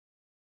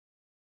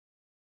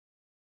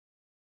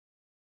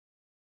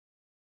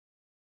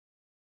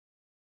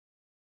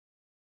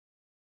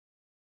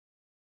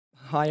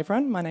Hi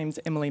everyone, my name's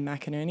Emily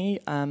McInerny.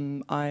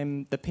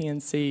 I'm the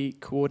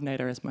PNC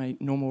coordinator as my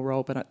normal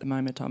role, but at the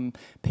moment I'm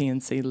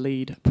PNC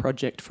lead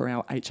project for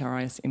our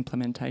HRIS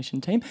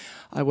implementation team.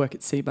 I work at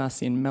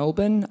Cbus in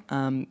Melbourne,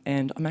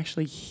 and I'm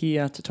actually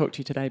here to talk to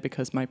you today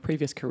because my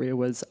previous career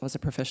was I was a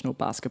professional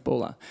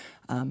basketballer,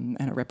 and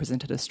I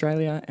represented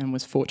Australia and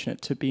was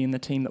fortunate to be in the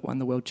team that won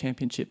the World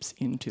Championships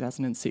in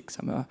 2006.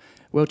 I'm a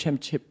World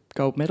Championship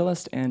gold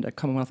medalist and a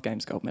Commonwealth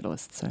Games gold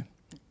medalist. So.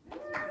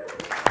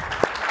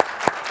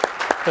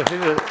 I'm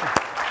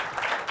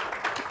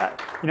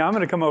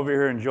going to come over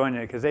here and join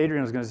you because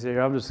Adrian's going to sit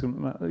here. I'm just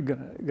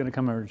going to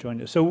come over and join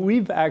you. So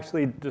we've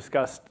actually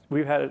discussed,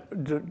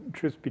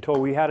 truth be told,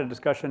 we had a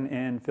discussion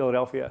in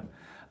Philadelphia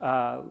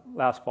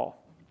last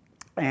fall.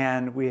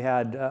 And we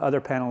had other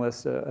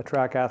panelists, a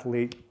track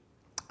athlete,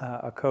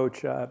 a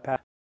coach at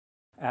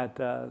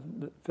the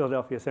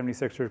Philadelphia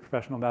 76ers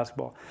professional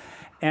basketball.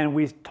 And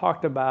we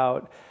talked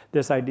about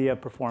this idea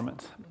of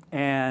performance.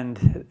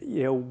 And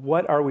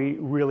what are we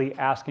really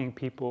asking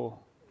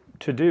people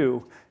to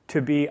do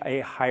to be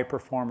a high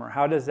performer?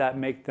 How does that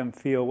make them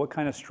feel? What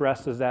kind of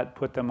stress does that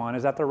put them on?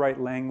 Is that the right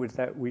language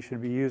that we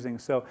should be using?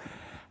 So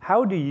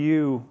how do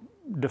you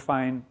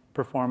define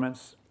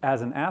performance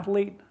as an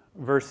athlete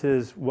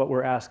versus what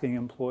we're asking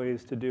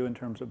employees to do in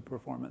terms of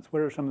performance?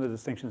 What are some of the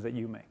distinctions that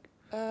you make?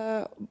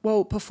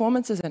 Well,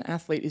 performance as an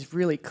athlete is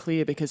really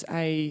clear because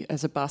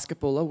as a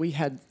basketballer, we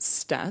had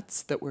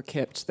stats that were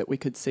kept that we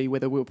could see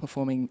whether we were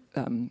performing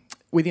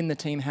within the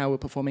team, how we're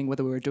performing,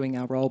 whether we were doing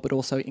our role, but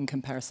also in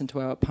comparison to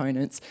our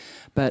opponents.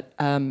 But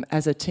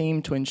as a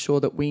team, to ensure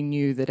that we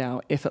knew that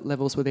our effort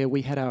levels were there,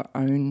 we had our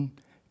own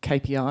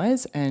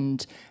KPIs,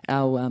 and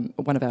our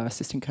one of our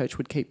assistant coach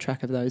would keep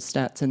track of those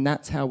stats, and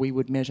that's how we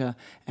would measure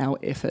our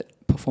effort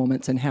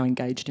performance and how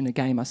engaged in a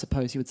game, I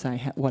suppose you would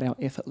say, what our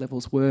effort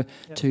levels were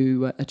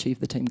to achieve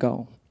the team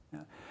goal. Yeah.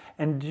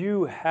 And do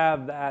you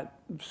have that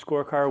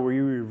scorecard? Were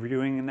you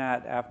reviewing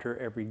that after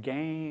every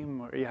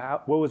game? Or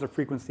what was the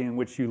frequency in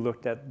which you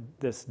looked at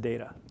this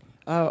data?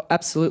 Oh,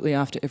 absolutely,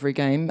 after every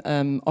game.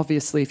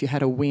 Obviously, if you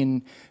had a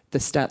win, the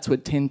stats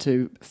would tend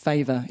to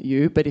favour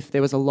you, but if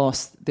there was a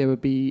loss, there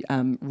would be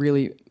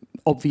really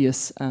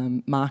obvious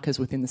markers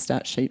within the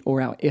stat sheet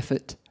or our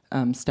effort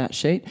stat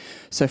sheet.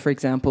 So, for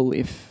example,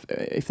 if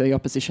the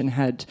opposition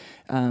had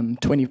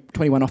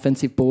 21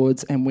 offensive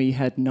boards and we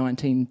had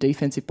 19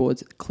 defensive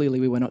boards, clearly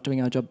we were not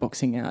doing our job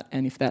boxing out.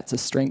 And if that's a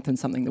strength and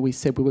something that we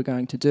said we were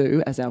going to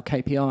do as our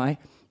KPI,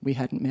 we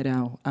hadn't met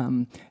our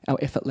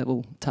effort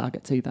level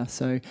targets either.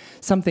 So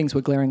some things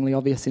were glaringly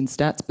obvious in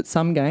stats, but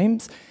some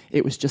games,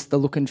 it was just the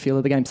look and feel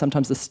of the game.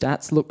 Sometimes the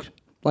stats look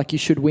like you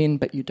should win,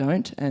 but you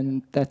don't,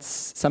 and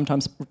that's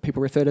sometimes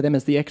people refer to them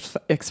as the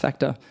X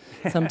factor.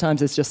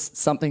 Sometimes it's just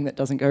something that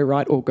doesn't go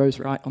right or goes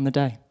right on the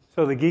day.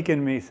 So the geek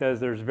in me says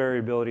there's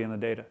variability in the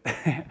data,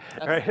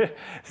 right?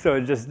 So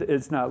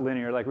it's not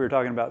linear like we were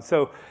talking about.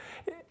 So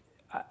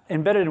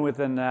embedded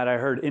within that, I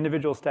heard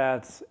individual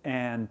stats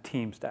and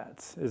team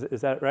stats.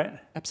 Is that right?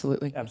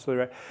 Absolutely.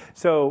 Absolutely right.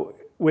 So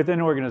within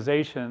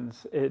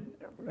organizations, it,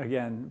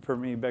 again, for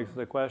me, begs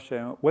the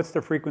question, what's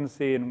the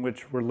frequency in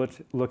which we're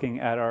looking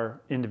at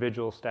our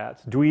individual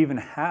stats? Do we even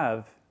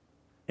have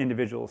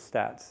individual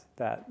stats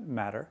that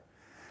matter?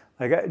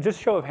 Like,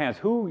 just show of hands,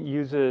 who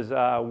uses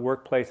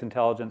Workplace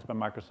Intelligence by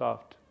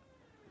Microsoft?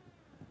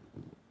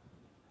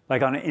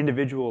 Like on an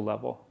individual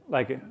level,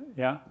 like,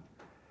 yeah?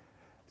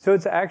 So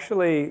it's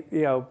actually,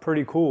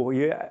 pretty cool.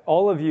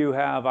 All of you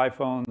have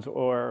iPhones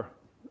or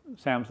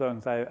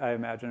Samsungs, I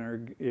imagine,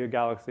 or your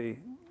Galaxy,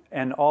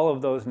 and all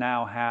of those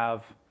now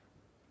have,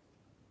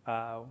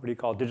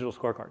 digital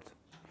scorecards.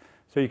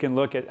 So you can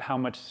look at how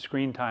much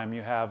screen time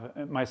you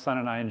have. My son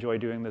and I enjoy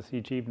doing this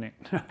each evening.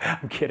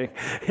 I'm kidding.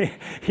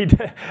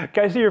 Can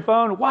I see your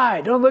phone?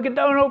 Why? Don't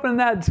open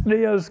that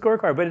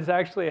scorecard. But it's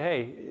actually,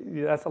 hey,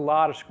 that's a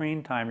lot of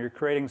screen time. You're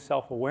creating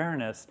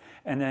self-awareness,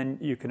 and then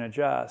you can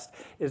adjust.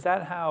 Is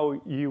that how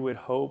you would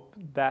hope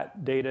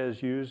that data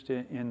is used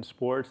in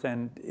sports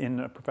and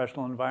in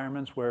professional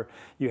environments where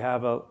you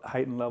have a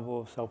heightened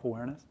level of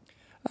self-awareness?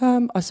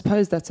 I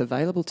suppose that's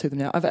available to them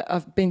now.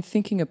 I've been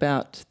thinking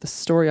about the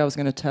story I was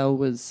going to tell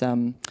was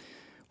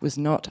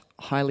not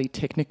highly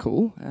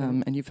technical,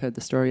 and you've heard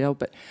the story, El,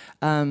 but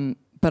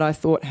I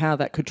thought how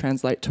that could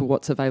translate to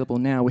what's available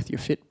now with your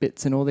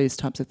Fitbits and all these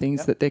types of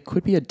things, that there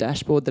could be a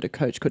dashboard that a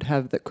coach could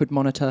have that could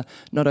monitor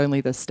not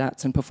only the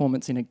stats and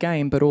performance in a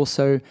game, but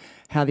also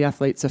how the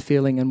athletes are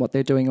feeling and what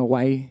they're doing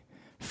away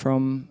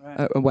from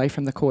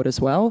the court as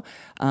well,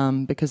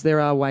 because there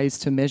are ways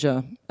to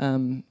measure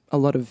a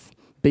lot of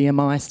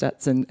BMI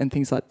stats and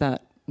things like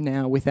that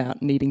now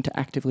without needing to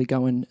actively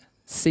go and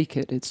seek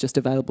it. It's just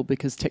available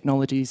because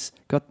technology's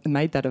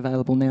made that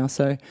available now.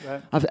 So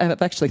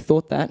I've actually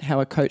thought that,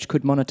 how a coach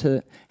could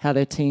monitor how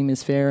their team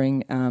is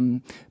faring,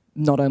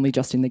 not only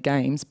just in the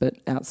games, but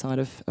outside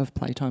of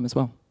playtime as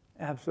well.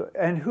 Absolutely.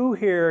 And who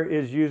here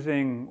is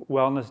using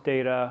wellness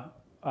data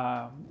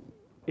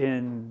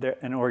in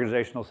an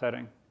organizational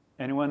setting?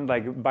 Anyone,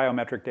 like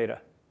biometric data?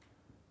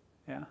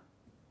 Yeah.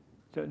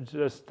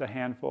 Just a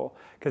handful,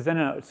 because then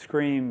it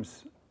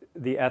screams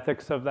the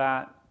ethics of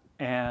that,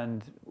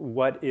 and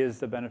what is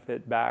the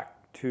benefit back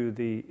to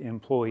the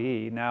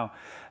employee. Now,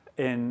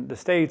 in the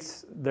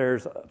States,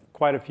 there's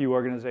quite a few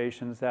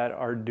organizations that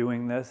are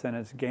doing this, and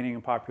it's gaining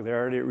in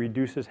popularity. It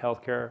reduces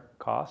healthcare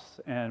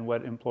costs and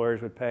what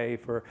employers would pay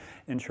for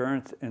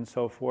insurance and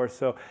so forth.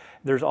 So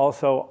there's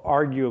also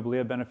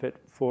arguably a benefit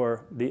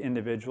for the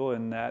individual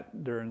in that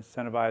they're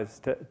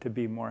incentivized to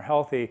be more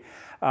healthy.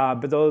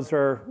 But those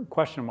are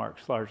question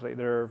marks largely.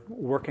 They're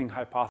working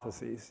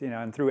hypotheses,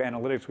 and through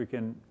analytics we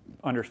can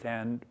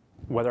understand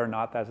whether or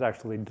not that's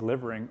actually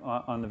delivering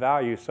on the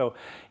value. So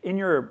in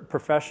your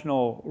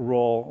professional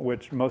role,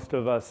 which most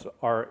of us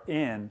are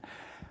in,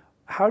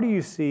 how do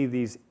you see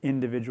these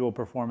individual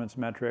performance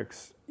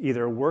metrics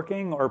either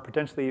working or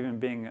potentially even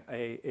being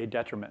a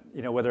detriment,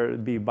 whether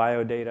it be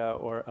bio data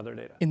or other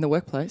data? In the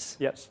workplace?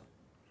 Yes.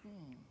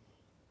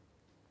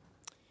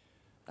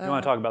 You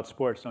want to talk about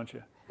sports, don't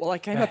you? Well, I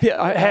came up here.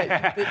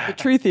 The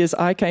truth is,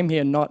 I came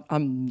here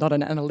I'm not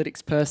an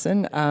analytics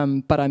person,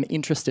 but I'm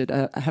interested.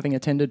 Having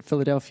attended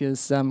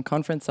Philadelphia's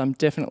conference, I'm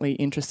definitely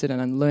interested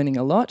and I'm learning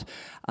a lot.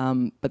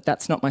 But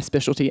that's not my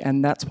specialty,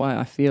 and that's why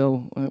I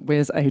feel,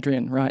 where's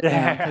Adrian right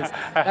now? 'Cause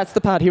that's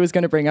the part he was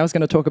going to bring. I was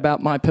going to talk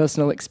about my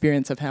personal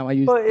experience of how I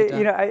use it.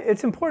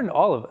 It's important to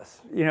all of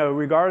us,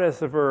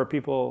 regardless if we're a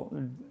people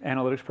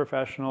analytics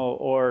professional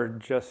or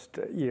just,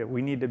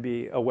 we need to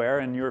be aware,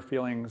 and your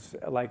feelings,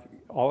 like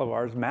all of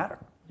ours, matter.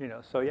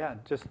 So yeah,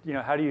 just,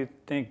 how do you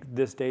think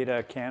this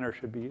data can or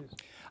should be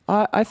used?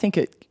 I think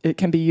it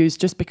can be used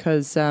just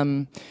because,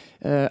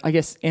 I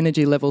guess,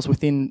 energy levels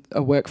within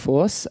a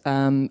workforce,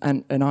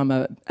 and I'm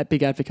a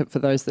big advocate for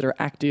those that are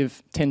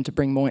active tend to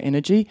bring more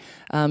energy.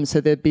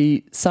 So there'd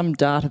be some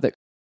data that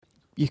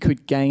you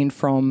could gain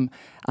from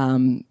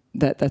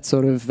that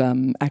sort of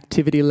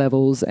activity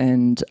levels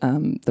and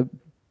the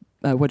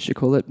what did you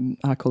call it?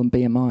 I call them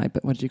BMI,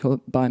 but what did you call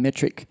it?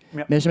 Biometric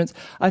measurements.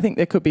 I think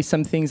there could be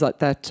some things like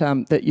that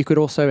that you could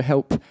also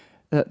help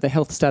the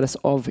health status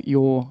of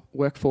your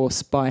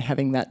workforce by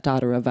having that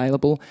data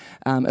available.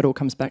 It all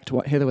comes back to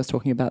what Heather was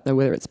talking about, though,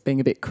 whether it's being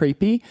a bit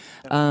creepy.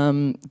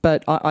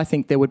 But I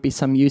think there would be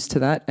some use to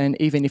that, and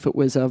even if it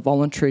was a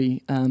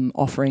voluntary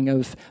offering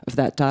of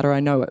that data. I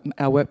know at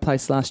our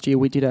workplace last year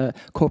we did a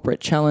corporate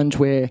challenge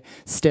where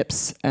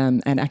steps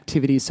and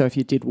activities, so if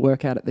you did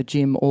work out at the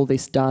gym, all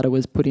this data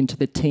was put into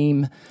the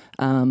team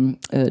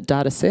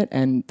data set,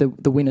 and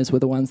the winners were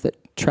the ones that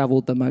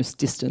travelled the most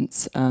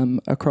distance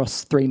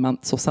across 3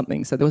 months or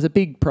something. So there was a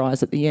big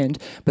prize at the end,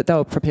 but they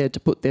were prepared to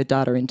put their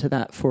data into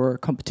that for a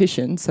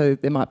competition. So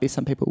there might be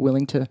some people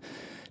willing to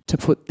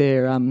put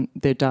their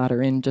data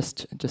in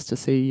just to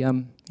see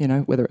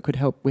whether it could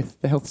help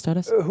with the health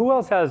status. Who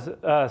else has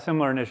a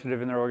similar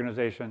initiative in their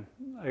organization,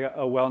 like a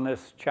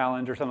wellness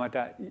challenge or something like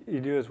that?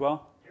 You do as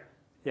well?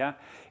 Yeah.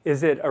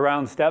 Is it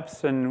around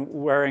steps and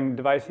wearing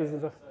devices and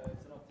stuff?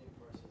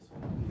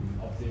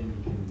 Opt in,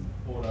 you can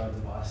order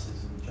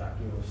devices and track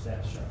your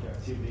steps, track your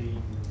activity,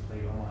 you can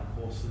complete online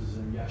courses,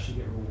 and you actually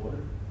get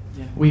rewarded.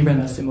 Yeah, we ran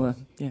a similar,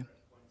 yeah.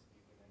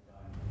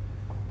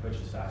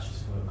 Purchase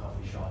vouchers for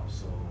coffee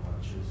shops or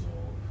lunches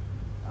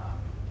or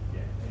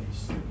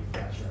any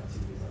voucher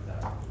activities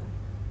like that.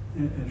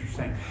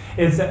 Interesting.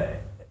 Is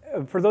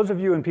for those of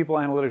you in people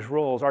analytics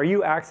roles, are you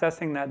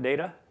accessing that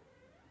data?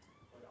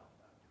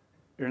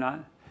 You're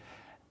not?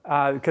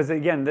 Because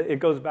again, it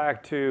goes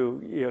back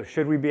to,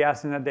 should we be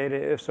asking that data?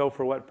 If so,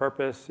 for what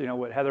purpose?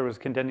 What Heather was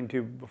contending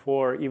to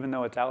before, even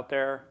though it's out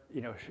there,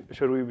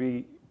 should we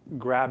be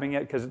grabbing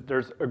it? Because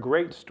there's a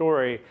great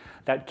story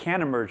that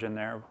can emerge in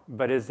there,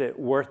 but is it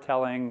worth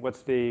telling?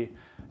 What's the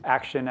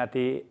action at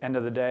the end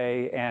of the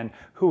day? And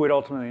who would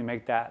ultimately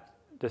make that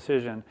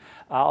decision?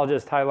 I'll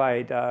just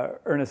highlight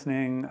Ernest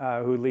Ning,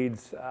 who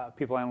leads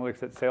people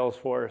analytics at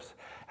Salesforce,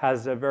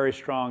 has a very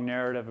strong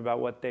narrative about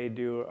what they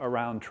do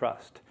around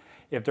trust.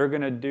 If they're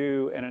going to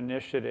do an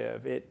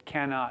initiative, it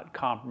cannot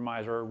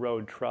compromise or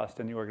erode trust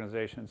in the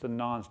organization. It's a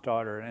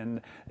non-starter,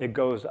 and it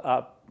goes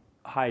up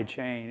high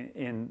chain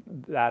in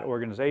that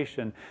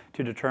organization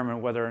to determine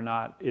whether or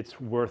not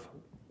it's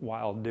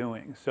worthwhile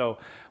doing. So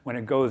when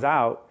it goes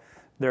out,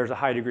 there's a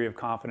high degree of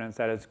confidence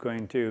that it's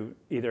going to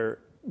either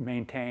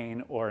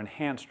maintain or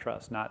enhance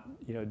trust, not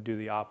do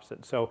the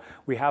opposite. So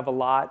we have a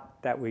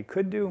lot that we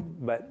could do,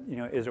 but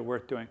is it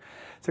worth doing?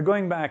 So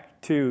going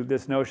back to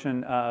this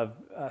notion of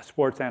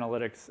sports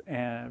analytics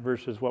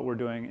versus what we're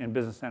doing in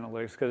business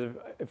analytics, because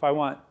if I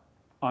want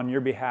on your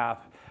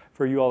behalf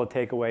for you all to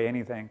take away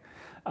anything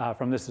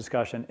from this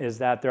discussion, is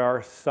that there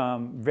are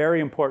some very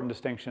important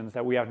distinctions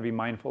that we have to be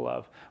mindful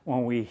of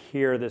when we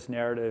hear this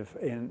narrative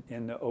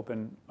in the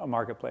open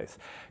marketplace.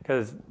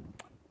 Because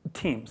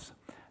teams,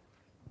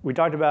 we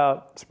talked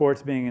about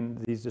sports being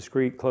in these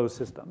discrete closed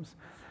systems.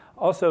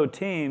 Also,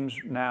 teams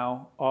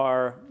now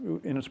are,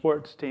 in a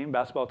sports team,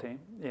 basketball team,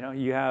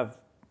 you have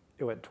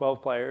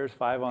 12 players,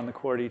 5 on the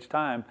court each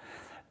time.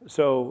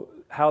 So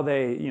how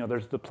they,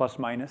 there's the plus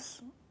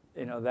minus,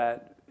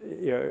 that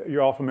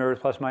you're all familiar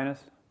with plus minus?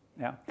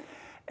 Yeah.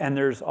 And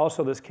there's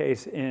also this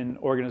case in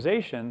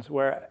organizations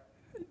where,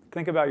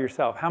 think about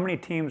yourself, how many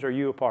teams are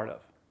you a part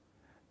of?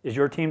 Is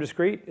your team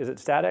discrete? Is it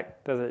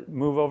static? Does it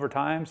move over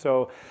time?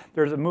 So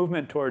there's a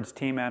movement towards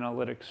team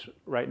analytics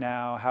right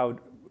now.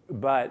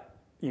 But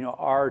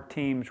are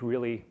teams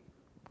really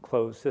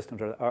closed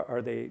systems?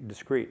 Are they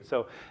discrete?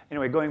 So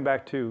anyway, going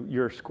back to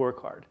your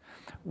scorecard,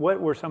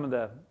 what were some of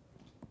the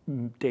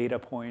data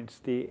points,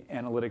 the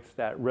analytics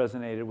that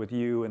resonated with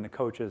you and the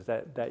coaches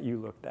that you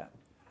looked at?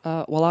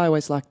 Well, I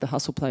always liked the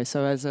hustle play.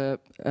 So as a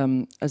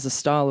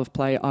style of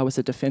play, I was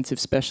a defensive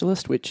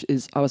specialist,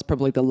 I was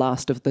probably the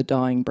last of the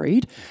dying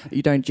breed.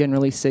 You don't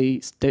generally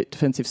see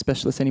defensive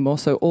specialists anymore.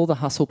 So all the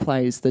hustle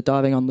plays, the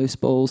diving on loose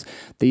balls,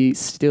 the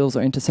steals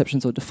or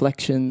interceptions or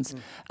deflections,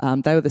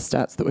 they were the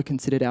stats that were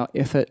considered our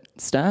effort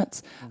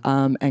stats.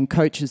 And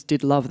coaches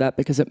did love that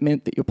because it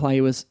meant that your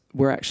players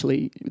were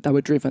actually, they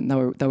were driven.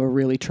 They were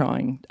really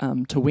trying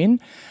to win.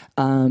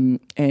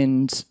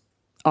 And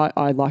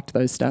I liked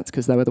those stats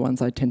because they were the ones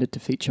I tended to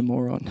feature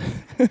more on.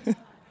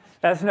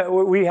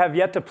 We have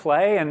yet to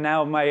play, and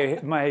now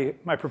my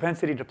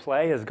propensity to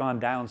play has gone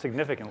down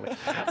significantly.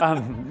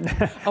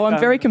 I'm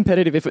very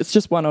competitive. If it's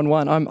just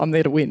one-on-one, I'm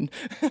there to win.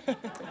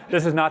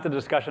 This is not the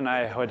discussion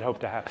I would hope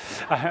to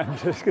have. I'm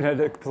just going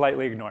to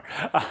politely ignore.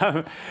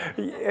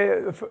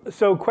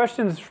 So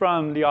questions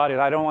from the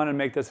audience. I don't want to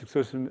make this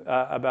exclusive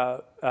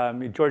about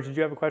George, did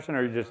you have a question,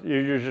 or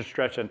you're just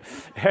stretching?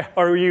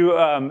 Or are you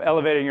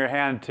elevating your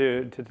hand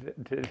to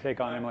take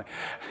on Emily?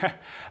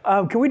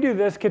 Can we do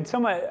this? Could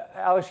someone,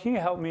 Alex, can you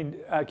help me?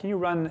 Can you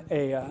run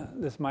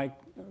this mic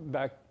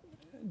back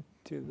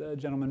to the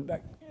gentleman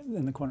back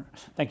in the corner?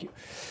 Thank you.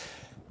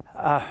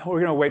 We're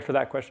going to wait for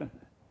that question.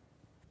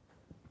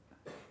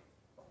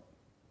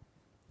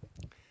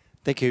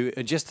 Thank you.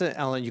 Just,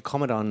 Alan, you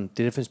comment on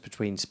the difference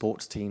between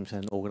sports teams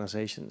and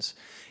organizations.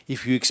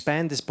 If you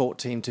expand the sport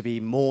team to be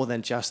more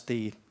than just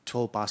the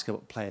 12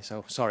 basketball players,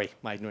 so sorry,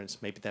 my ignorance,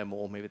 maybe they're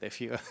more, maybe they're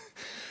fewer.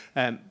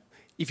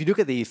 If you look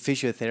at the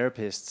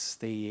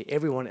physiotherapists,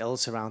 everyone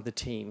else around the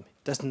team,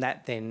 doesn't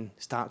that then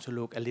start to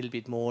look a little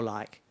bit more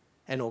like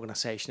an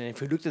organization? And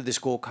if you looked at the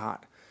scorecard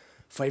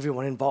for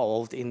everyone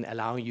involved in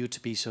allowing you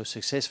to be so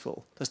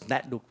successful, doesn't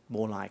that look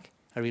more like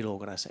a real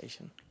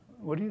organization?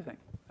 What do you think?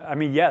 I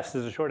mean, yes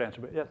is a short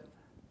answer, but yes.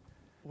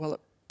 Well,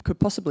 it could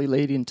possibly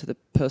lead into the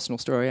personal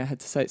story I had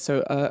to say.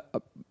 So,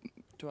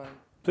 do I?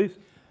 Please.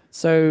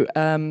 So,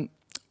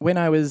 when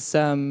I was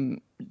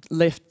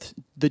left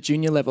the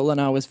junior level,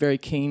 and I was very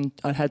keen,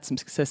 I had some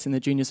success in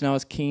the juniors, and I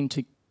was keen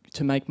to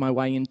make my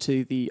way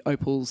into the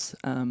Opals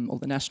or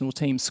the national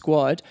team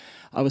squad.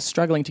 I was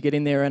struggling to get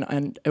in there,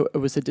 and it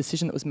was a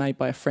decision that was made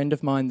by a friend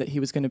of mine that he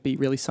was going to be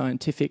really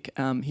scientific.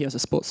 He was a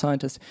sports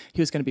scientist.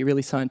 He was going to be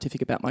really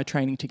scientific about my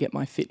training to get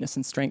my fitness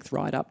and strength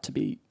right up to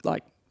be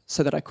like,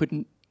 so that I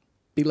couldn't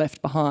be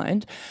left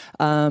behind.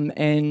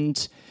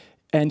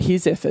 And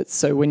his efforts,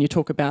 so when you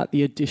talk about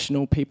the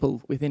additional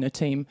people within a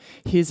team,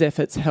 his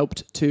efforts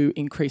helped to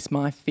increase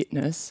my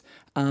fitness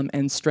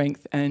and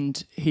strength,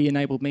 and he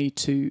enabled me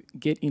to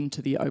get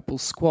into the Opal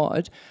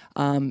squad,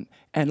 and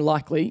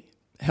likely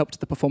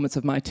helped the performance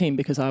of my team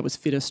because I was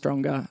fitter,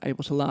 stronger,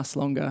 able to last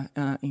longer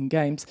in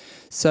games.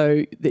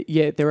 So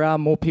yeah, there are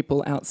more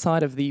people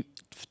outside of the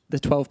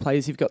 12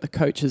 players. You've got the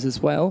coaches as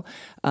well,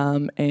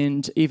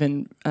 and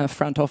even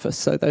front office,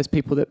 so those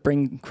people that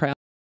bring crowds.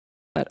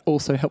 That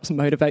also helps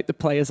motivate the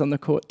players on the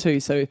court too.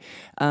 So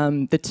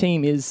the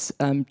team is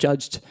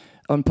judged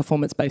on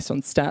performance based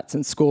on stats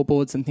and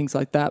scoreboards and things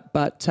like that.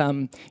 But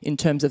in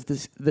terms of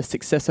the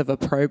success of a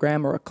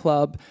program or a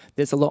club,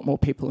 there's a lot more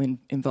people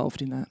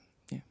involved in that.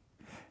 Yeah.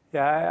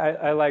 Yeah,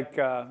 I like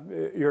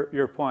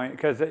your point,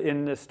 because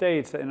in the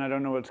States, and I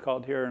don't know what it's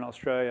called here in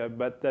Australia,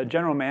 but the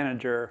general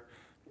manager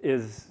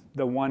is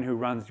the one who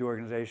runs the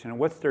organization. And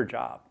what's their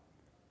job?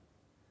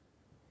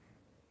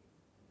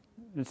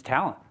 It's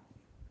talent.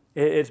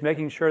 It's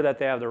making sure that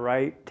they have the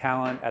right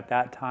talent at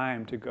that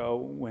time to go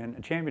win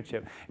a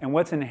championship. And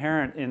what's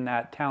inherent in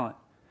that talent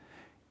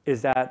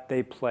is that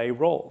they play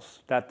roles,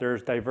 that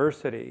there's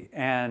diversity.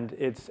 And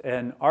it's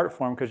an art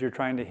form because you're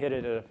trying to hit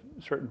it at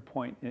a certain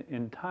point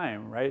in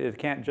time, right? It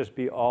can't just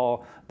be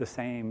all the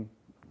same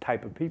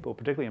type of people,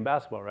 particularly in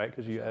basketball, right?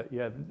 Because you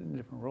have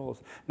different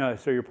roles. No,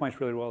 so your point's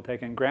really well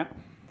taken. Grant?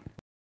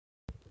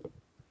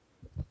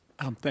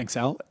 Thanks,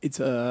 Al. It's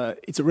a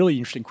really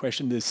interesting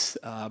question. This,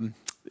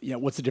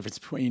 what's the difference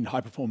between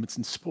high performance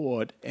in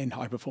sport and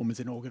high performance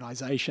in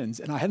organisations?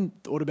 And I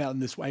hadn't thought about it in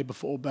this way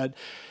before, but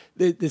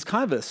there's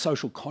kind of a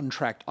social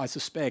contract, I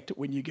suspect,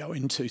 when you go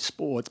into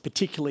sports,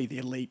 particularly the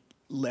elite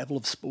level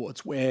of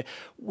sports, where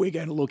we're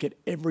going to look at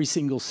every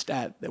single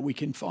stat that we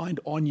can find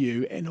on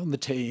you and on the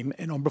team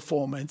and on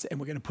performance, and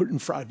we're going to put it in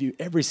front of you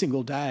every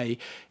single day,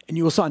 and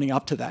you're signing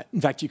up to that.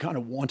 In fact, you kind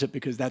of want it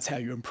because that's how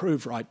you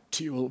improve, right,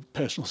 to your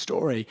personal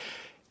story.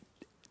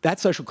 That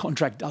social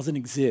contract doesn't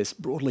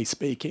exist, broadly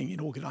speaking,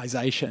 in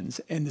organisations.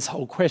 And this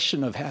whole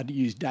question of how to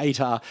use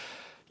data,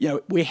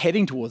 we're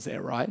heading towards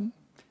there, right?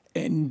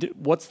 And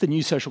what's the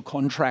new social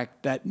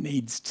contract that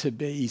needs to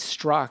be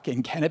struck,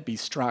 and can it be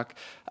struck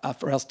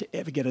for us to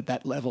ever get at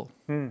that level?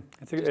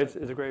 It's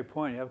a great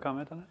point. You have a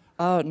comment on that?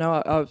 Oh,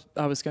 no,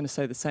 I was going to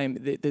say the same.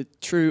 The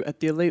true, at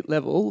the elite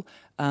level,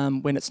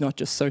 when it's not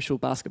just social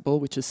basketball,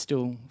 which is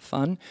still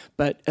fun.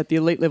 But at the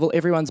elite level,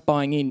 everyone's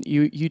buying in.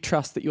 You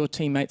trust that your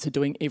teammates are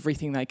doing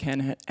everything they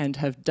can and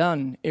have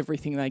done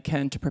everything they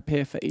can to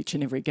prepare for each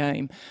and every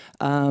game,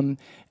 and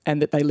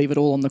that they leave it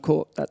all on the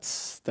court.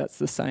 That's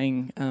the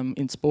saying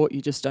in sport.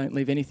 You just don't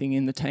leave anything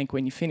in the tank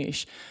when you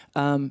finish.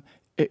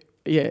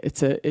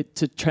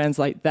 To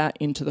translate that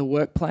into the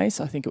workplace,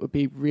 I think it would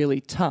be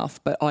really tough.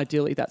 But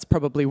ideally, that's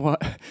probably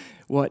what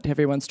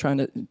everyone's trying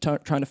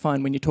to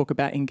find when you talk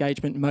about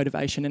engagement,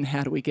 motivation, and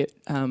how do we get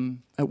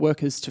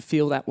workers to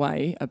feel that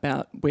way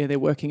about where they're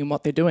working and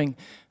what they're doing,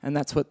 and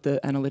that's what the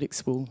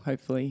analytics will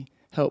hopefully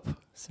help.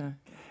 So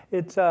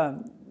it's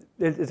a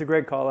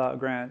great call out,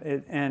 Grant,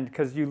 and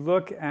because you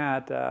look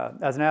at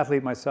as an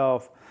athlete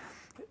myself,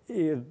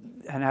 and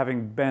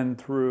having been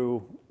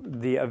through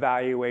the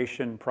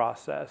evaluation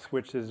process,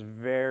 which is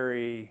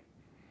very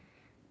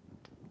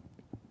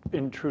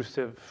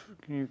intrusive.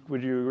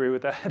 Would you agree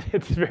with that?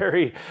 It's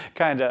very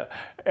kind of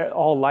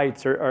all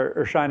lights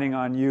are shining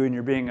on you, and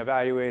you're being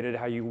evaluated,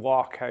 how you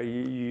walk, how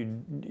you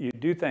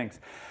do things.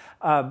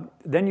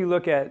 Then you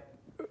look at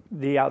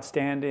the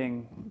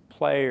outstanding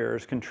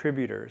players,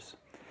 contributors,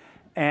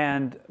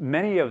 and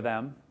many of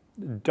them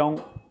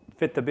don't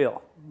fit the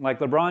bill. Like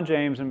LeBron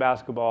James in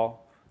basketball,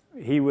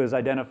 he was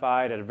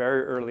identified at a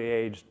very early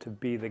age to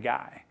be the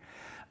guy.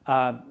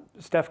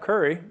 Steph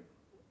Curry,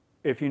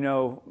 if you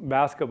know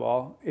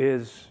basketball,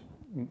 is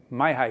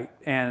my height,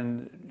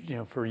 and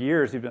for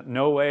years he's been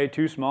no way,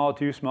 too small,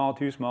 too small,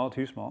 too small,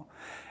 too small.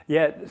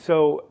 Yet,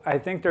 so I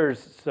think there's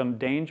some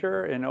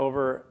danger in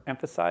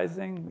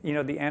overemphasizing,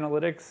 the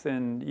analytics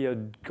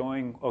and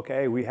going,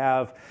 okay, we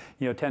have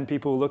 10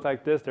 people who look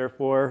like this,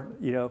 therefore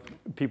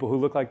people who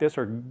look like this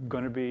are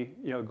going to be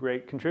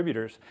great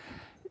contributors.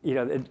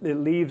 It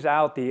leaves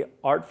out the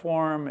art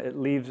form, it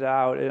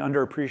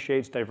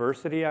underappreciates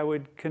diversity, I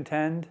would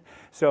contend.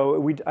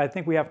 So I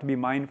think we have to be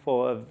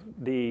mindful of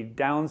the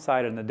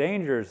downside and the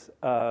dangers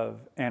of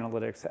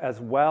analytics, as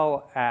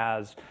well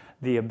as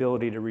the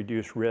ability to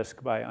reduce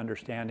risk by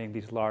understanding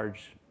these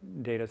large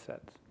data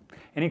sets.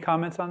 Any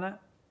comments on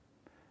that?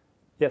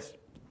 Yes.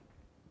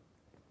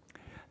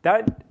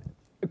 That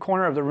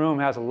corner of the room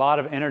has a lot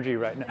of energy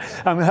right now.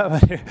 I'm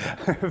having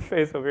a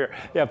face over here.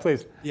 Yeah,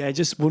 please. Yeah,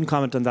 just one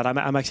comment on that.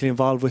 I'm actually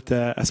involved with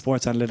a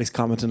sports analytics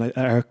comment in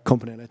our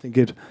company, and I think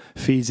it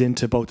feeds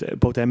into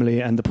both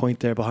Emily and the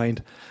point there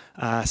behind.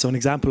 So an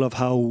example of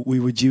how we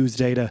would use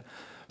data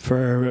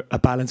for a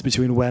balance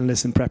between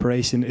wellness and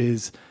preparation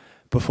is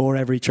before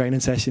every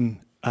training session,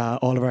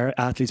 all of our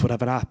athletes would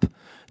have an app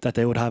that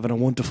they would have on a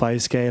 1 to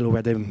 5 scale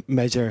where they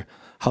measure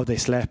how they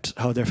slept,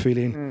 how they're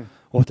feeling,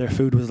 what their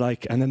food was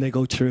like, and then they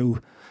go through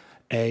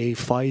a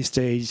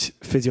 5-stage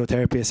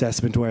physiotherapy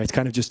assessment where it's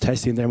kind of just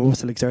testing their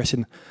muscle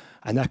exertion,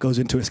 and that goes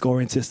into a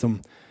scoring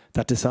system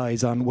that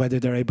decides on whether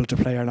they're able to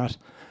play or not.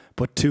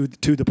 But to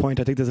the point,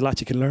 I think there's a lot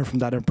you can learn from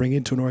that and bring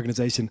into an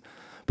organisation.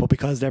 But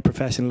because they're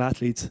professional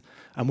athletes,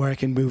 and where I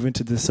can move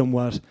into the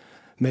somewhat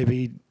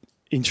maybe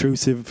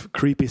intrusive,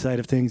 creepy side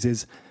of things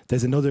is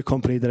there's another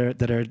company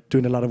that are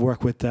doing a lot of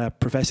work with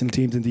professional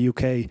teams in the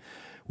UK,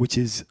 which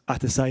is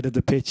at the side of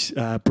the pitch,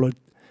 blood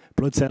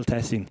cell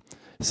testing.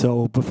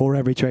 So before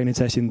every training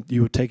session,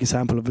 you would take a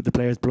sample of the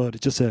player's blood,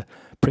 just a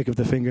prick of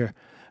the finger,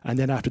 and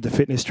then after the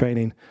fitness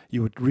training,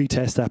 you would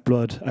retest that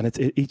blood, and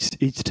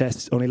each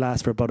test only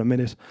lasts for about a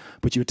minute,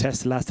 but you would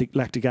test the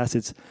lactic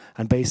acids,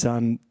 and based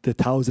on the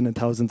thousands and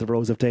thousands of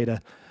rows of data,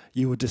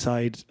 you would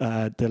decide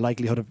the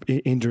likelihood of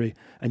injury,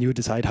 and you would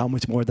decide how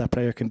much more that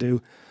player can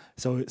do.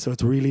 So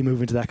it's really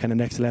moving to that kind of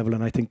next level,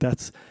 and I think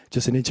that's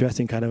just an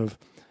interesting kind of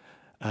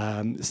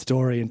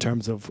story in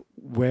terms of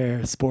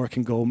where sport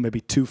can go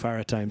maybe too far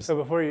at times. So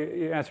before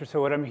you answer,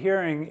 so what I'm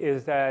hearing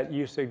is that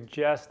you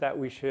suggest that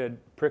we should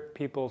prick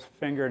people's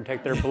finger and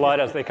take their blood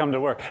as they come to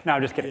work. No,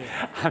 I'm just kidding.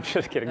 I'm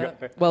just kidding.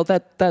 Well,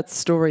 that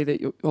story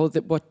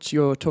what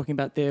you're talking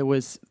about there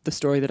was the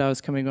story that I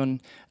was coming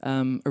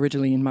on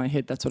originally in my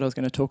head. That's what I was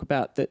going to talk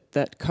about.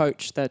 That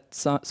coach, that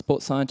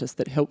sports scientist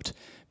that helped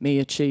me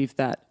achieve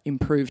that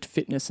improved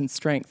fitness and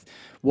strength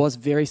was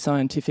very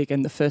scientific,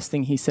 and the first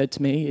thing he said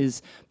to me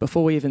is,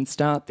 before we even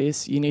start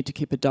this, you need to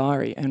keep a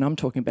diary. And I'm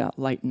talking about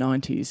late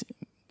 90s.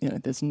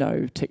 There's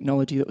no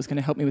technology that was going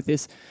to help me with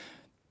this.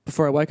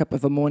 Before I woke up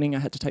of a morning, I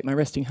had to take my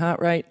resting heart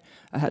rate.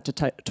 I had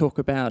to talk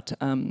about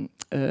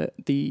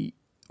the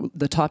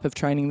type of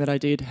training that I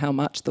did, how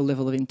much, the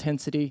level of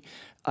intensity.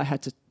 I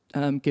had to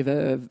give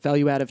a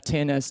value out of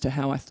 10 as to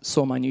how I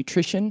saw my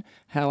nutrition,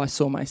 how I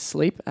saw my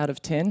sleep out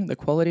of 10, the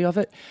quality of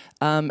it,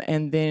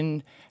 and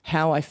then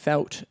how I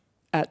felt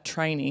at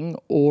training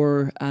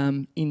or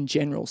in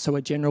general, so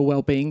a general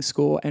well-being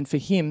score. And for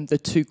him, the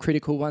two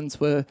critical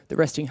ones were the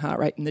resting heart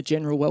rate and the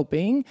general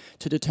well-being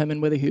to determine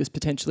whether he was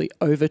potentially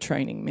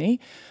overtraining me.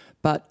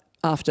 But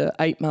after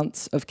 8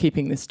 months of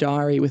keeping this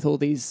diary with all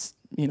these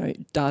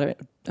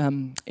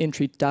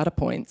entry data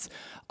points,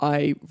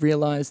 I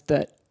realised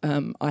that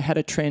I had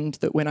a trend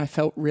that when I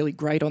felt really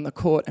great on the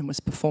court and was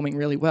performing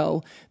really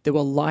well, there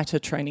were lighter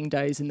training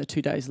days in the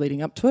 2 days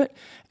leading up to it.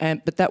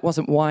 But that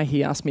wasn't why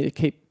he asked me to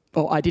keep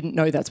well, I didn't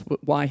know that's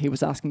why he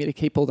was asking me to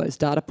keep all those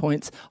data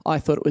points. I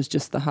thought it was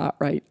just the heart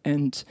rate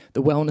and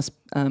the wellness,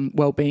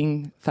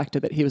 well-being factor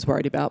that he was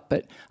worried about.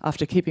 But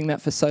after keeping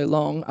that for so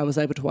long, I was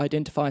able to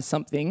identify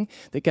something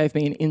that gave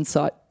me an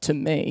insight to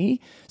me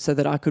so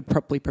that I could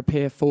properly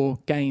prepare for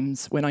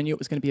games. When I knew it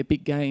was going to be a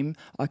big game,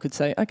 I could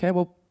say, okay,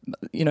 well,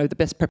 you know, the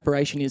best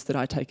preparation is that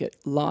I take it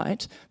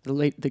light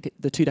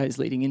the 2 days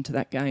leading into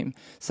that game.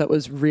 So it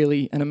was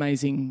really an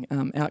amazing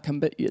outcome.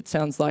 But it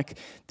sounds like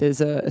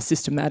there's a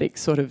systematic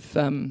sort of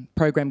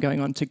program going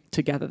on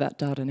to gather that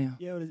data now.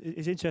 Yeah, well,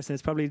 it's interesting.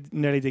 It's probably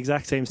nearly the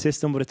exact same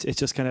system, but it's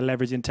just kind of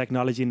leveraging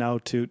technology now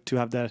to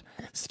have that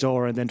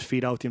store and then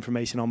feed out the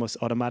information almost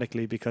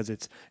automatically because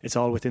it's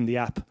all within the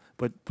app.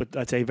 But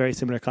I'd say very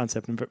similar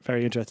concept and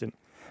very interesting.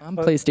 I'm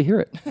pleased to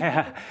hear it.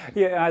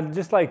 Yeah, I'd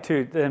just like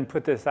to then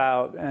put this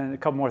out, and a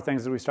couple more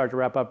things as we start to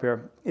wrap up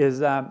here,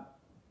 is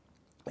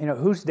you know,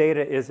 whose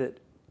data is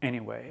it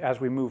anyway as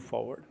we move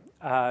forward?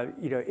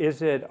 You know,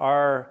 is it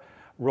our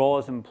role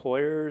as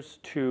employers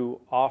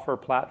to offer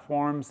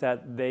platforms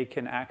that they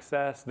can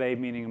access, they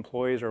meaning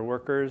employees or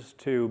workers,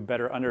 to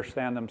better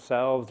understand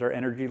themselves, their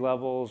energy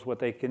levels, what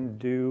they can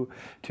do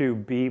to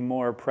be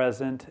more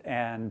present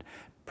and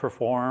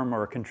perform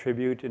or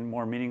contribute in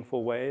more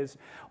meaningful ways?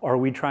 Or are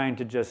we trying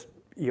to just,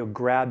 you know,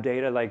 grab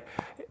data? Like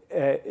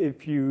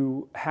if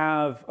you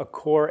have a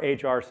core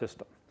HR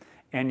system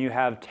and you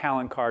have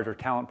talent cards or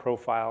talent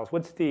profiles,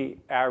 what's the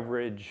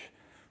average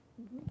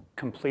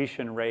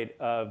completion rate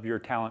of your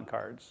talent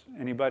cards?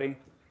 Anybody?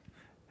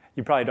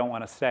 You probably don't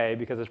want to say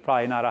because it's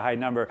probably not a high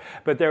number,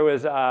 but there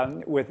was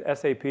with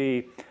SAP,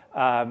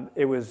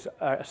 it was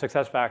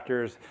success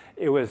factors,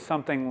 it was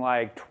something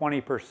like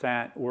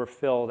 20% were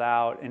filled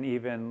out and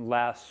even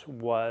less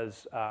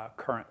was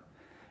current.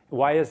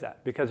 Why is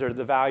that? Because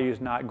the value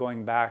is not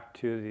going back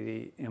to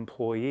the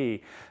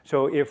employee.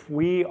 So if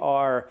we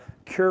are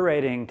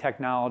curating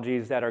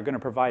technologies that are going to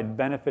provide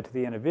benefit to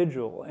the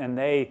individual and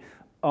they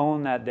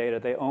own that data,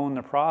 they own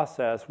the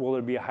process, will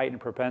there be a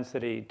heightened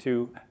propensity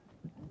to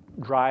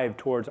drive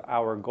towards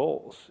our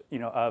goals, you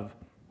know, of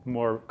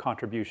more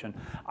contribution?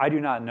 I do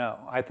not know.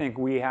 I think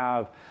we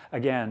have,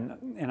 again,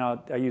 and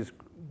I use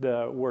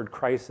the word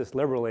crisis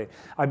liberally,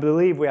 I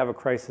believe we have a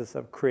crisis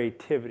of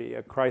creativity,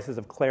 a crisis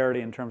of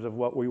clarity in terms of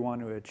what we want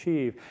to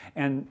achieve,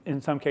 and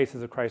in some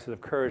cases a crisis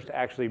of courage to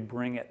actually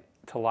bring it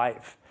to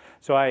life.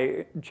 So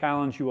I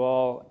challenge you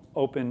all,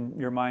 open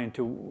your mind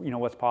to, you know,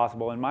 what's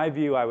possible. In my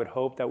view, I would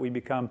hope that we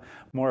become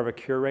more of a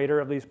curator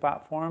of these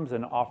platforms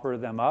and offer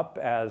them up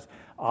as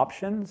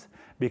options,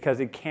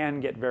 because it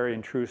can get very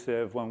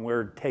intrusive when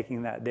we're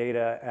taking that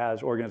data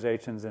as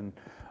organizations and,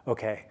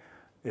 okay,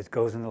 it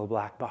goes into the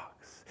black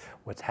box.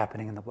 What's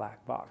happening in the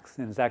black box?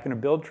 And is that going to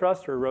build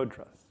trust or erode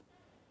trust?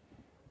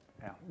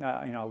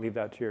 Yeah, you know, I'll leave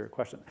that to your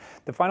question.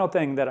 The final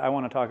thing that I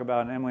want to talk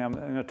about, and Emily, I'm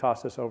going to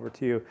toss this over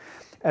to you.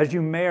 As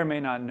you may or may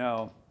not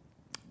know,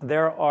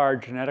 there are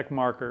genetic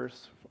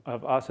markers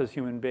of us as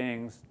human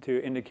beings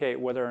to indicate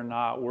whether or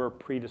not we're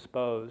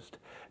predisposed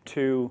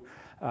to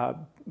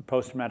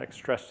post-traumatic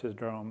stress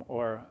syndrome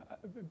or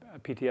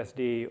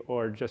PTSD,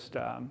 or just,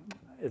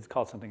 it's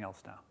called something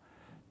else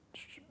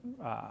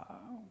now.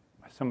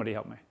 Somebody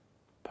help me.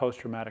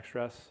 Post-traumatic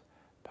stress,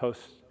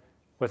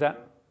 what's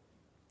that?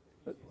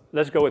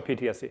 Let's go with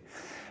PTSD.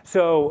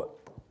 So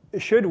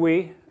should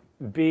we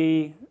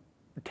be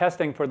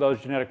testing for those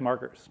genetic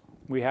markers?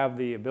 We have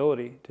the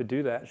ability to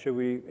do that. Should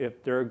we,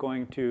 if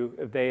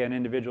an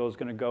individual is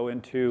going to go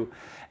into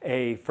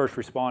a first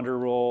responder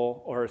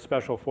role or a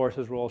special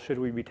forces role, should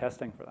we be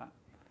testing for that?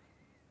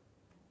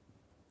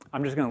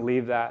 I'm just going to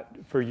leave that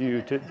for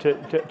you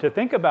to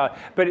think about.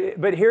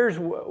 But here's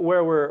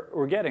where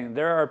we're getting.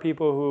 There are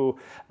people who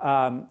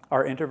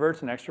are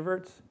introverts and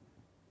extroverts.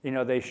 You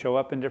know, they show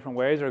up in different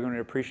ways. They're going to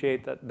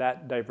appreciate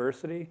that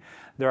diversity.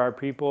 There are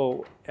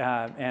people,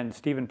 and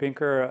Steven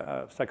Pinker,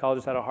 a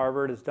psychologist out of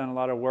Harvard, has done a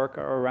lot of work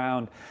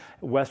around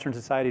Western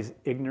society's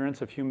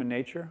ignorance of human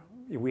nature.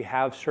 We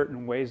have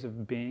certain ways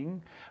of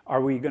being.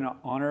 Are we going to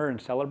honor and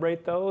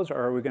celebrate those, or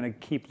are we going to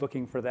keep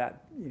looking for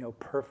that, you know,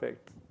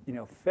 perfect, you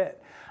know,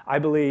 fit? I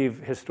believe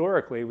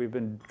historically we've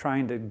been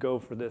trying to go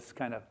for this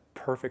kind of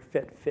perfect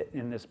fit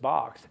in this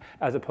box,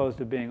 as opposed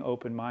to being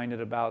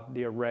open-minded about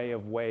the array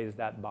of ways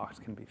that box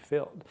can be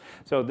filled.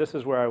 So this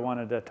is where I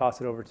wanted to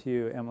toss it over to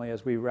you, Emily,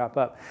 as we wrap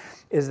up,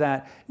 is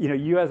that, you know,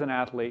 you as an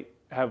athlete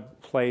have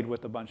played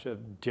with a bunch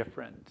of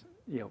different,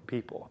 you know,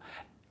 people.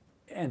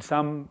 And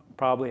some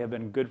probably have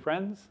been good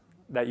friends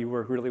that you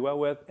work really well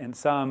with, and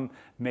some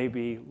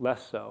maybe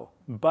less so.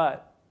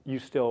 But you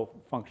still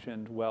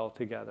functioned well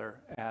together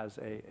as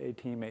a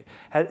teammate.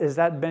 Has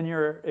that been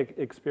your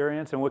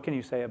experience, and what can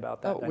you say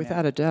about that?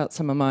 Without a doubt,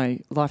 some of my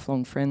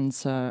lifelong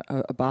friends are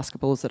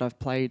basketballers that I've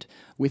played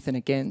with and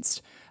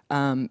against,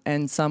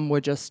 and some were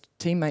just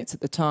teammates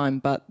at the time,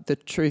 but the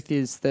truth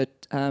is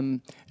that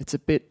it's a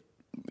bit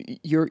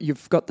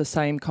you've got the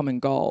same common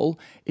goal.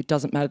 It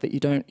doesn't matter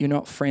that you're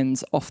not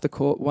friends off the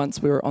court.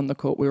 Once we were on the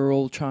court, we were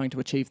all trying to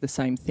achieve the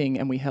same thing,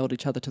 and we held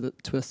each other to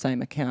the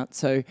same account.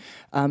 So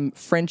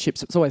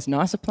friendships, it's always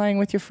nicer playing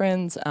with your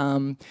friends,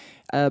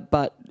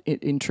 but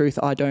in truth,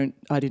 I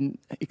didn't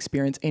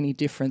experience any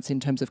difference in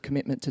terms of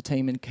commitment to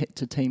team and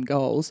to team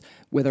goals,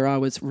 whether I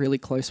was really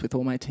close with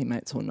all my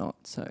teammates or not.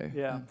 So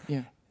yeah.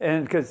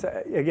 And because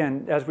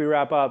again, as we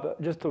wrap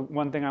up, just the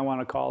one thing I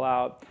want to call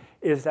out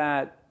is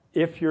that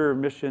if you're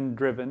mission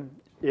driven,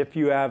 if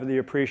you have the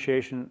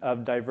appreciation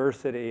of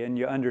diversity and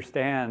you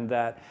understand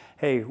that,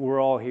 hey, we're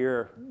all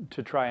here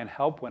to try and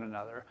help one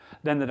another,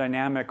 then the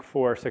dynamic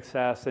for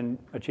success and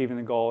achieving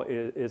the goal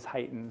is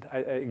heightened.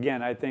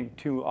 Again, I think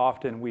too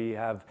often we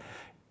have,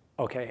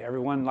 okay,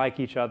 everyone like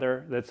each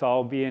other, let's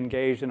all be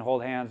engaged and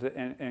hold hands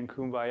and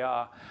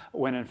kumbaya,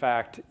 when in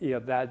fact,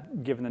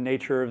 that given the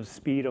nature of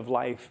speed of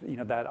life,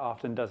 that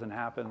often doesn't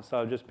happen.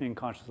 So just being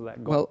conscious of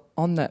that goal. Well,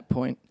 on that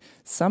point,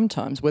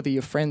 sometimes whether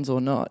you're friends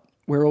or not,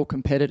 we're all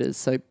competitors,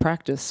 so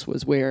practice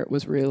was where it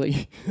was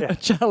really a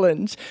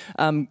challenge.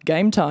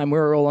 Game time, we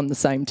were all on the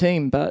same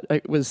team, but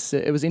it was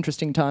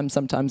interesting times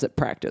sometimes at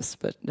practice.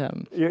 But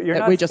you're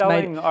not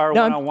selling our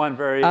one-on-one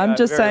very. I'm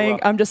just saying.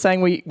 I'm just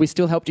saying we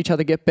still helped each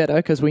other get better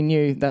because we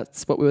knew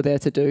that's what we were there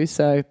to do.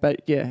 So,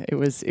 but yeah, it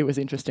was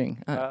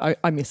interesting.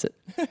 I miss it.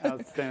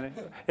 Outstanding.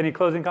 Any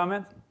closing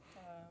comments?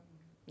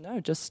 No,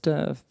 just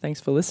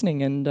thanks for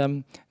listening,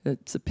 and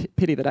it's a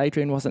pity that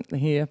Adrian wasn't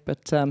here,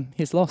 but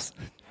his loss.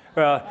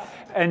 Well,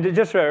 and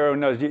just so everyone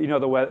knows,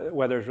 the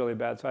weather is really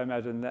bad, so I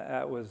imagine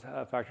that was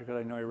a factor because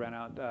I know he ran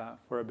out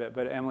for a bit.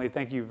 But Emily,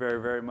 thank you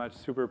very, very much.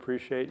 Super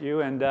appreciate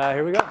you, and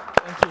here we go.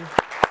 Thank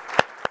you.